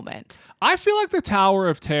have a moment. I feel like the Tower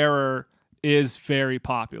of Terror is very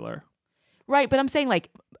popular. Right, but I'm saying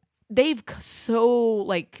like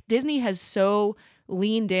Disney has so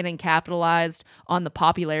leaned in and capitalized on the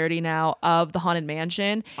popularity now of the Haunted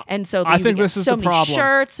Mansion, and so I think this is so the many problem.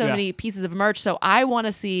 Shirts, so many pieces of merch. So I want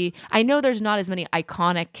to see. I know there's not as many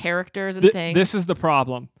iconic characters and things. This is the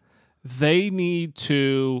problem. They need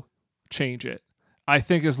to change it. I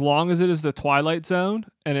think as long as it is the Twilight Zone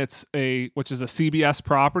and which is a CBS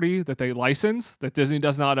property that they license that Disney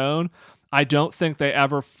does not own, I don't think they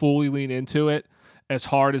ever fully lean into it as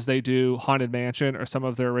hard as they do Haunted Mansion or some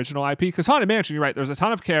of their original IP. Because Haunted Mansion, you're right, there's a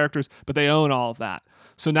ton of characters, but they own all of that.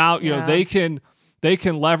 So now, you know, they can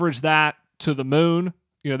leverage that to the moon.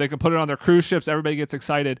 You know, they can put it on their cruise ships. Everybody gets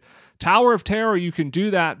excited. Tower of Terror, you can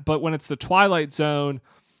do that, but when it's the Twilight Zone,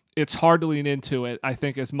 it's hard to lean into it, I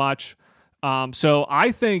think, as much. So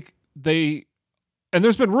I think and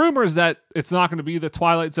there's been rumors that it's not going to be the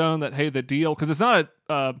Twilight Zone, that, hey, the deal, because it's not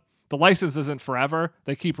the license isn't forever.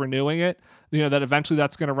 They keep renewing it, you know, that eventually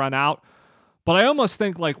that's going to run out. But I almost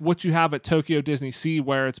think like what you have at Tokyo Disney Sea,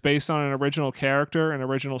 where it's based on an original character, an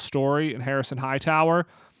original story in Harrison Hightower,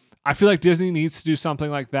 I feel like Disney needs to do something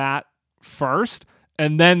like that first,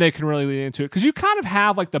 and then they can really lean into it. Because you kind of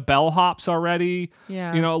have like the bellhops already,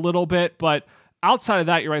 you know, a little bit, but outside of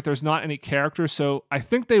that, you're right, there's not any characters. So I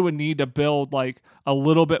think they would need to build like a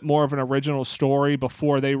little bit more of an original story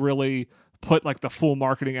before they really put like the full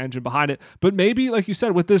marketing engine behind it. But maybe, like you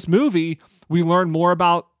said, with this movie, we learn more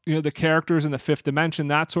about, you know, the characters in the fifth dimension,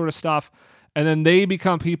 that sort of stuff. And then they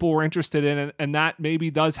become people we're interested in, and that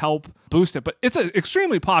maybe does help boost it. But it's an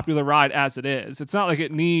extremely popular ride as it is. It's not like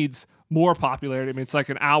it needs more popularity. I mean, it's like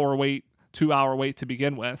an hour wait, 2 hour wait to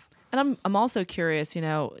begin with. And I'm also curious, you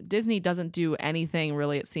know, Disney doesn't do anything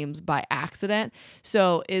really, it seems, by accident.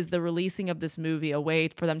 So is the releasing of this movie a way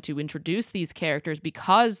for them to introduce these characters?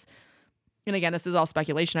 Because, and again, this is all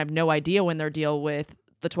speculation. I have no idea when their deal with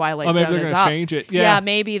the Twilight Zone is up. Maybe they're going to change it. Yeah,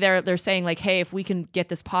 maybe they're saying like, hey, if we can get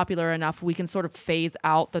this popular enough, we can sort of phase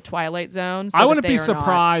out the Twilight Zone. So I wouldn't be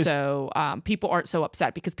surprised. So people aren't so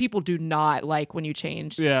upset, because people do not like when you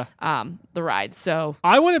change the rides. So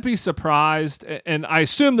I wouldn't be surprised, and I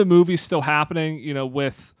assume the movie's still happening. You know,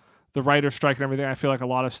 with the writer's strike and everything, I feel like a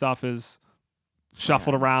lot of stuff is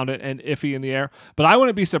shuffled around it and iffy in the air. But I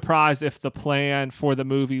wouldn't be surprised if the plan for the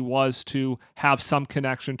movie was to have some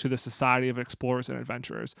connection to the Society of Explorers and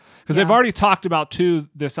Adventurers. Because they've already talked about, too,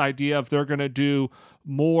 this idea of they're going to do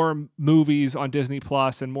more movies on Disney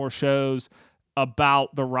Plus and more shows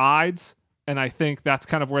about the rides. And I think that's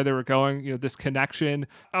kind of where they were going, you know, this connection.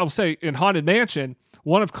 I'll say in Haunted Mansion,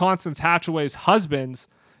 one of Constance Hatchaway's husbands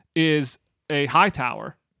is a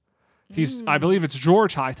Hightower. I believe it's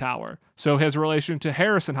George Hightower. So his relation to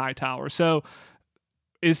Harrison Hightower. So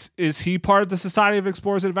is he part of the Society of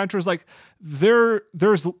Explorers and Adventurers? Like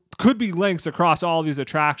there's could be links across all of these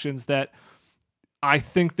attractions that I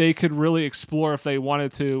think they could really explore if they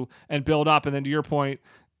wanted to and build up. And then to your point,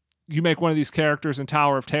 you make one of these characters in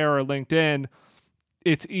Tower of Terror linked in,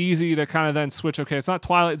 it's easy to kind of then switch. Okay, it's not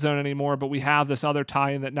Twilight Zone anymore, but we have this other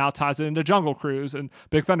tie-in that now ties it into Jungle Cruise and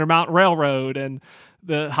Big Thunder Mountain Railroad and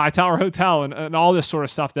the Hightower Hotel and all this sort of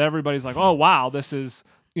stuff that everybody's like, oh wow, this is,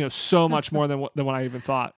 you know, so much more than what I even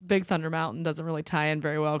thought. Big Thunder Mountain doesn't really tie in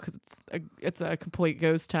very well because it's a complete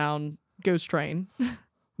ghost town, ghost train.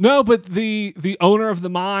 No, but the owner of the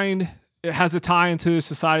mine, it has a tie into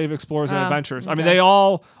Society of Explorers and Adventurers. Okay. I mean, they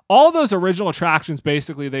all those original attractions,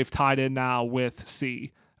 basically they've tied in now with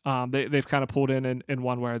Sea. They've kind of pulled in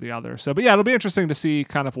one way or the other. So, but yeah, it'll be interesting to see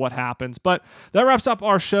kind of what happens. But that wraps up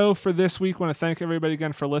our show for this week. I want to thank everybody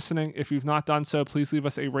again for listening. If you've not done so, please leave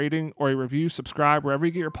us a rating or a review, subscribe wherever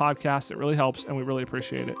you get your podcasts. It really helps, and we really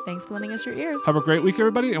appreciate it. Thanks for lending us your ears. Have a great week,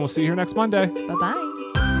 everybody, and we'll see you here next Monday.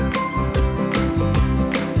 Bye-bye.